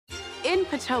In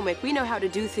Potomac, we know how to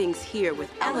do things here with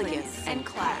elegance and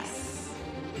class.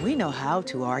 We know how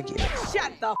to argue.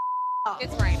 Shut the up.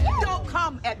 It's raining. Don't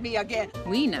come at me again.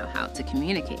 We know how to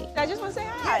communicate. I just want to say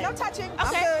hi. Yeah, no touching.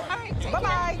 Okay. I'm good. All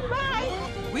right. Bye-bye.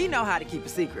 Bye. We know how to keep a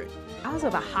secret. I was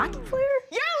with a hockey player?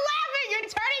 You're laughing. You're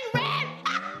turning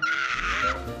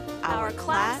red. Our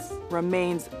class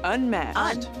remains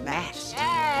unmatched. Unmatched.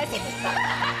 Yes.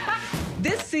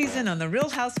 This season on The Real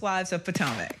Housewives of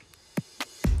Potomac.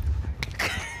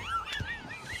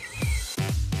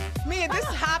 Me and this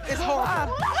top is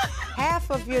horrible. Half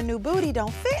of your new booty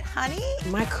don't fit, honey.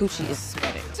 My coochie is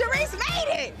sweating. Therese made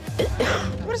it!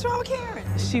 What is wrong with Karen?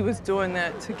 She was doing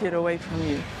that to get away from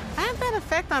you. I have that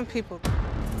effect on people.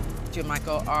 You and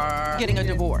Michael are getting a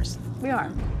divorce. We are.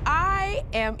 I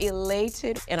am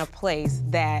elated in a place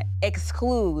that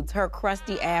excludes her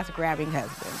crusty ass grabbing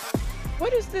husband.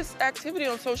 What is this activity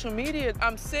on social media?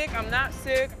 I'm sick, I'm not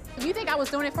sick. You think I was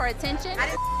doing it for attention?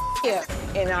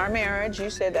 In our marriage,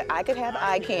 you said that I could have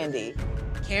eye candy.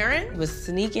 Karen was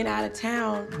sneaking out of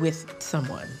town with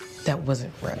someone that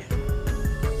wasn't ready.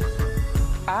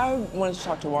 I wanted to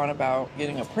talk to Juan about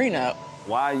getting a prenup.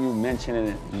 Why are you mentioning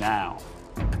it now?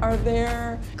 Are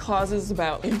there clauses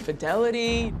about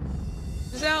infidelity?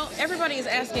 Giselle, everybody is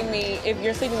asking me if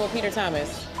you're sleeping with Peter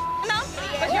Thomas. No,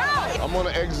 but you're out. I'm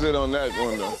gonna exit on that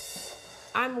one, though.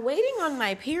 I'm waiting on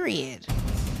my period.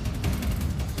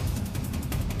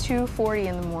 2:40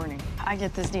 in the morning. I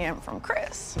get this DM from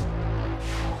Chris.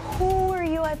 Who are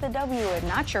you at the W with?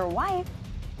 Not your wife.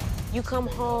 You come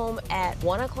home at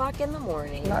 1 o'clock in the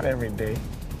morning. Not every day.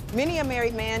 Many a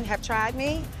married man have tried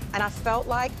me, and I felt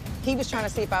like he was trying to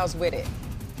see if I was with it.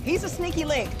 He's a sneaky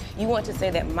link. You want to say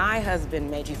that my husband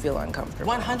made you feel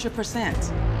uncomfortable.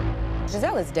 100%.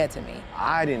 Giselle is dead to me.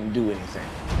 I didn't do anything.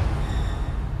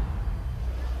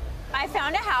 I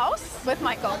found a house with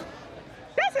Michael.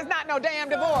 This is not no damn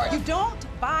divorce. You don't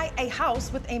buy a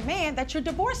house with a man that you're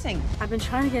divorcing. I've been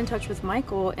trying to get in touch with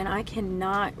Michael, and I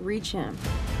cannot reach him.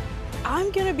 I'm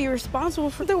gonna be responsible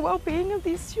for the well-being of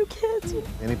these two kids.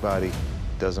 Anybody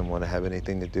doesn't want to have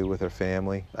anything to do with her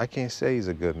family. I can't say he's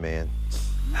a good man.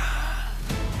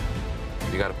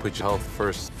 You gotta put your health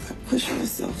first. Push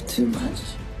myself too much.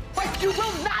 What you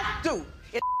will not do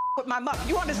is with my mother.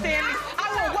 You understand me?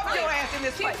 I will whoop your ass in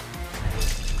this place.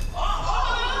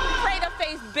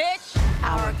 Face, bitch.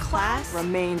 Our class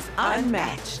remains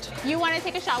unmatched. You want to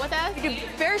take a shot with us? You can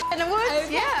bear in the woods?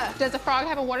 Yeah. Does a frog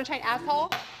have a watertight asshole?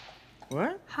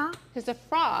 What? Huh? Does a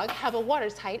frog have a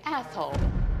watertight asshole?